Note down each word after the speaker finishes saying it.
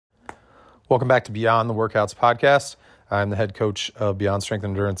Welcome back to Beyond the Workouts podcast. I'm the head coach of Beyond Strength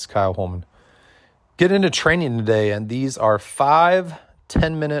and Endurance, Kyle Holman. Get into training today, and these are 5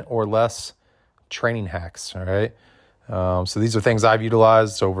 10-minute or less training hacks, all right? So these are things I've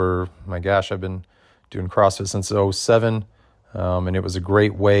utilized over, I've been doing CrossFit since 2007, and it was a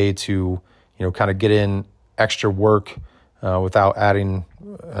great way to, kind of get in extra work without adding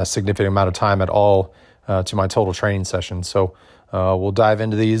a significant amount of time at all to my total training session. So we'll dive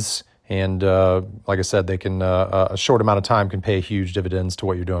into these, and like I said, they can a short amount of time can pay huge dividends to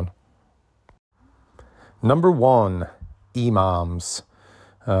what you're doing. Number 1, EMOMs.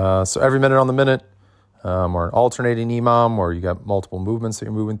 So every minute on the minute, or an alternating EMOM, or you got multiple movements that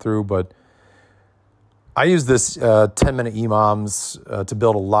you're moving through. But I use this 10-minute EMOMs to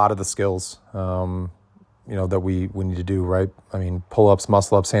build a lot of the skills, that we need to do, right? I mean, pull-ups,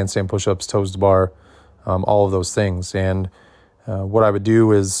 muscle-ups, handstand push-ups, toes to bar, all of those things. And what I would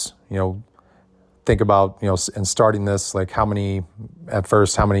do is, think about, and starting this, like how many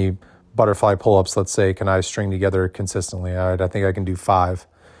butterfly pull-ups, let's say, can I string together consistently? I think I can do 5.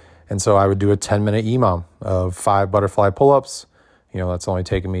 And so I would do a 10-minute EMOM of 5 butterfly pull-ups. That's only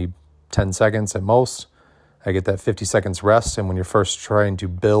taking me 10 seconds at most. I get that 50 seconds rest. And when you're first trying to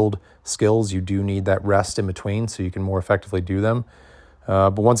build skills, you do need that rest in between so you can more effectively do them.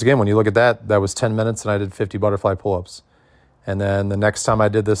 But once again, when you look at that was 10 minutes and I did 50 butterfly pull-ups. And then the next time I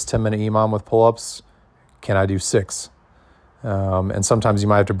did this 10-minute EMOM with pull-ups, can I do 6? And sometimes you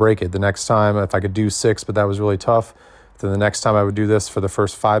might have to break it. The next time, if I could do 6, but that was really tough, then the next time I would do this for the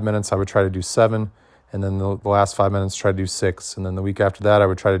first 5 minutes, I would try to do 7. And then the last 5 minutes, try to do 6. And then the week after that, I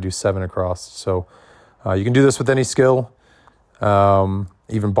would try to do 7 across. So you can do this with any skill,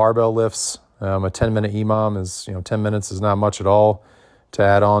 even barbell lifts. A 10-minute EMOM is, 10 minutes is not much at all to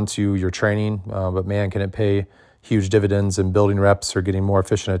add on to your training. But man, can it pay huge dividends in building reps or getting more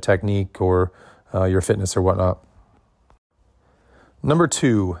efficient at technique or your fitness or whatnot. Number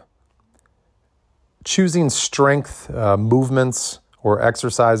 2, choosing strength movements or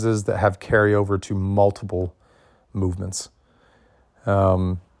exercises that have carryover to multiple movements.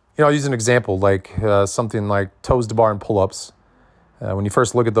 I'll use an example like something like toes to bar and pull-ups. When you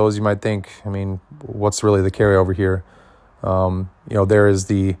first look at those, you might think, what's really the carryover here? There is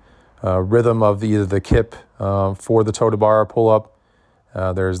the rhythm of either the kip for the toe to bar or pull-up.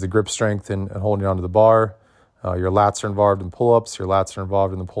 There's the grip strength and holding onto the bar. Your lats are involved in pull-ups. Your lats are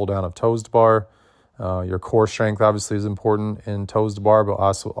involved in the pull-down of toes to bar. Your core strength obviously is important in toes to bar, but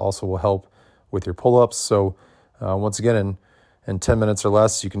also will help with your pull-ups. So once again, in 10 minutes or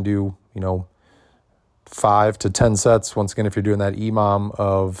less, you can do 5 to 10 sets. Once again, if you're doing that EMOM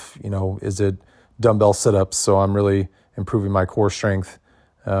of is it dumbbell sit-ups? So I'm really improving my core strength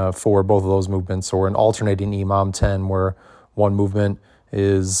for both of those movements, or an alternating EMOM 10 where one movement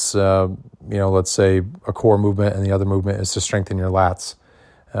is, let's say a core movement and the other movement is to strengthen your lats.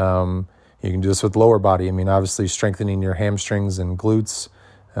 You can do this with lower body. Obviously strengthening your hamstrings and glutes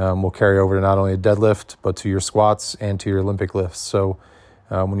will carry over to not only a deadlift, but to your squats and to your Olympic lifts. So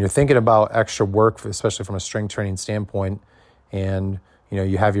when you're thinking about extra work, especially from a strength training standpoint, and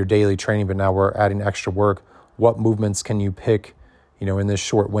you have your daily training, but now we're adding extra work, what movements can you pick in this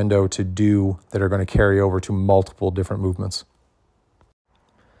short window to do that are going to carry over to multiple different movements?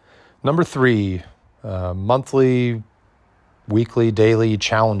 Number 3, monthly, weekly, daily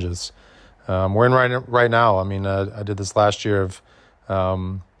challenges. We're in right now. I did this last year of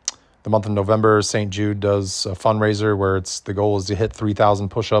the month of November. St. Jude does a fundraiser where the goal is to hit 3,000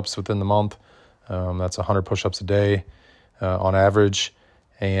 push-ups within the month. That's 100 push-ups a day on average.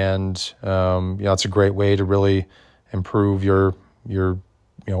 And, it's a great way to really improve your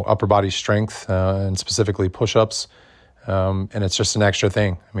upper body strength and specifically push-ups. And it's just an extra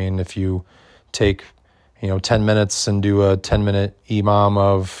thing. If you take, 10 minutes and do a 10-minute EMOM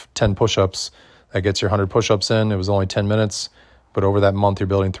of 10 push-ups, that gets your 100 push-ups in. It was only 10 minutes, but over that month, you're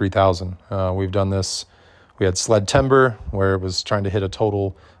building 3,000. We've done this. We had Sled Timber, where it was trying to hit a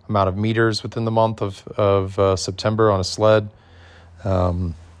total amount of meters within the month of September on a sled.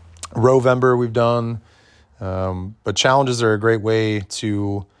 Rovember we've done. But challenges are a great way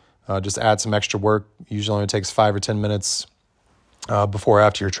to just add some extra work. Usually only takes 5 or 10 minutes before or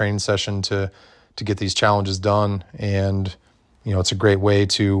after your training session to get these challenges done. And, it's a great way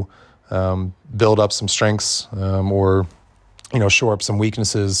to build up some strengths or, shore up some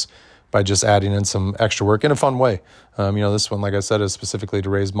weaknesses by just adding in some extra work in a fun way. This one, like I said, is specifically to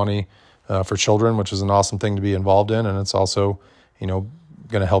raise money for children, which is an awesome thing to be involved in. And it's also,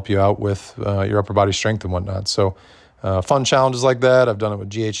 going to help you out with your upper body strength and whatnot. So fun challenges like that. I've done it with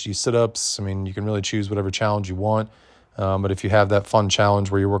GHD sit-ups. You can really choose whatever challenge you want. But if you have that fun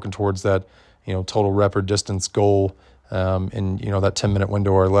challenge where you're working towards that, total rep or distance goal in, that 10-minute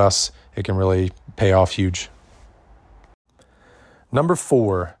window or less, it can really pay off huge. Number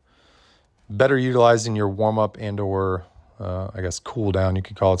 4, better utilizing your warm-up and or, cool down, you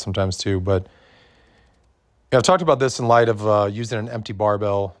could call it sometimes too. But I've talked about this in light of using an empty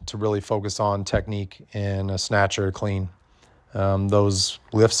barbell to really focus on technique in a snatch or a clean. Those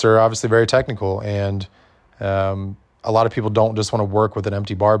lifts are obviously very technical, and a lot of people don't just want to work with an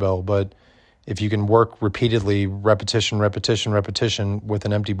empty barbell, but if you can work repeatedly, repetition with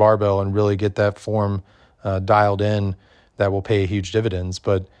an empty barbell and really get that form dialed in, that will pay huge dividends.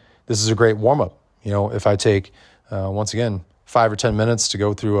 But this is a great warm-up. If I take, once again, 5 or 10 minutes to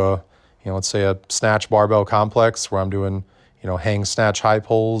go through let's say a snatch barbell complex where I'm doing, hang snatch high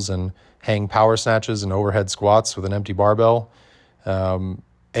pulls and hang power snatches and overhead squats with an empty barbell.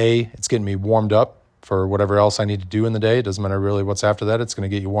 It's getting me warmed up for whatever else I need to do in the day. It doesn't matter really what's after that. It's going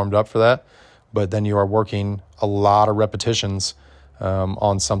to get you warmed up for that. But then you are working a lot of repetitions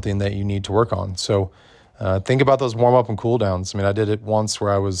on something that you need to work on. So think about those warm-up and cool downs. I did it once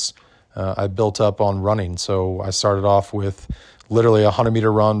where I built up on running. So I started off with literally a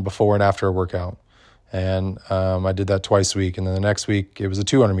 100-meter run before and after a workout. And I did that twice a week. And then the next week, it was a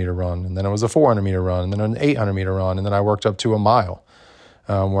 200-meter run. And then it was a 400-meter run. And then an 800-meter run. And then I worked up to a mile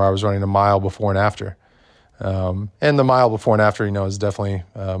where I was running a mile before and after. And the mile before and after, is definitely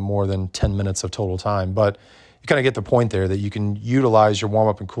more than 10 minutes of total time. But you kind of get the point there that you can utilize your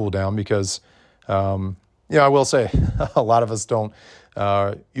warm-up and cool down because, I will say a lot of us don't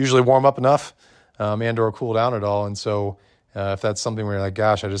usually warm up enough and or cool down at all. And so if that's something where you're like,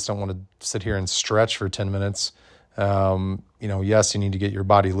 gosh, I just don't want to sit here and stretch for 10 minutes, yes, you need to get your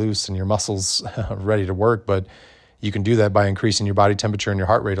body loose and your muscles ready to work, but you can do that by increasing your body temperature and your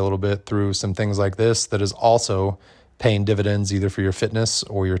heart rate a little bit through some things like this that is also paying dividends either for your fitness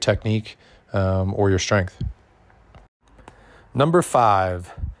or your technique or your strength. Number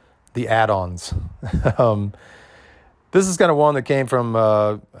 5, the add-ons. This is kind of one that came from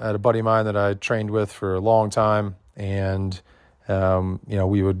at a buddy of mine that I trained with for a long time. And,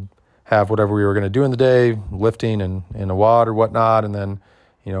 we would have whatever we were going to do in the day, lifting and in a WOD or whatnot. And then,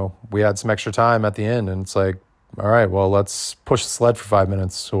 we had some extra time at the end and it's like, all right, well, let's push the sled for 5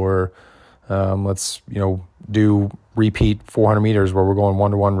 minutes or let's, do repeat 400 meters where we're going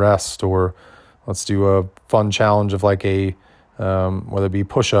 1-to-1 rest, or let's do a fun challenge of like a, whether it be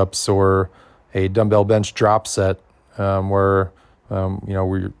push-ups or a dumbbell bench drop set where,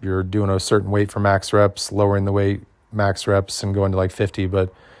 you're doing a certain weight for max reps, lowering the weight max reps and going to like 50.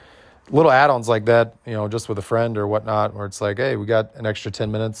 But little add-ons like that, just with a friend or whatnot, where it's like, hey, we got an extra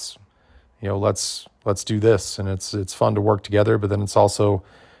 10 minutes, let's do this. And it's fun to work together, but then it's also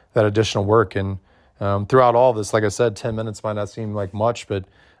that additional work. And throughout all of this, like I said, 10 minutes might not seem like much, but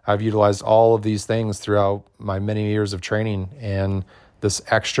I've utilized all of these things throughout my many years of training, and this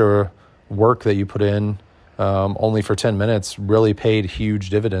extra work that you put in only for 10 minutes really paid huge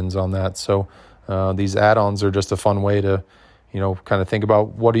dividends on that. So these add-ons are just a fun way to, kind of think about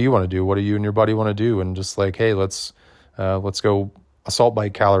what do you want to do? What do you and your buddy want to do? And just like, hey, let's go assault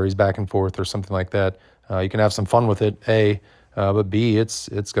bike calories back and forth or something like that. You can have some fun with it, A, but B, it's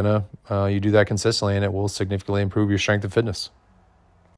gonna, you do that consistently and it will significantly improve your strength and fitness.